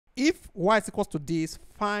if y is equals to this,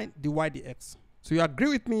 find dy dx. So you agree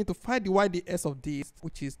with me to find dy dx of this,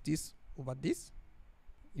 which is this over this,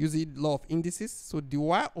 using law of indices. So dy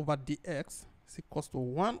over dx is equals to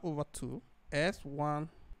 1 over 2 s1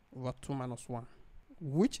 over 2 minus 1,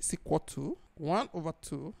 which is equal to 1 over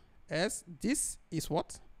 2 s. This is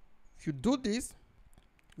what? If you do this,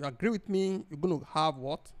 you agree with me, you're going to have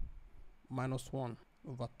what? Minus 1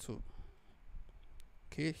 over 2.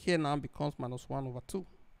 Okay, here now becomes minus 1 over 2.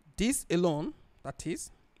 This alone, that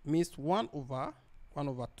is, means 1 over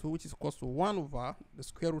 2, which is equals to 1 over the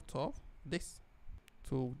square root of this.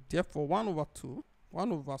 So therefore 1 over 2,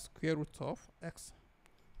 1 over square root of x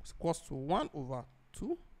is equals to 1 over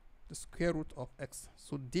 2, the square root of x.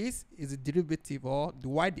 So this is the derivative or the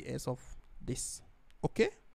y ds of this. Okay.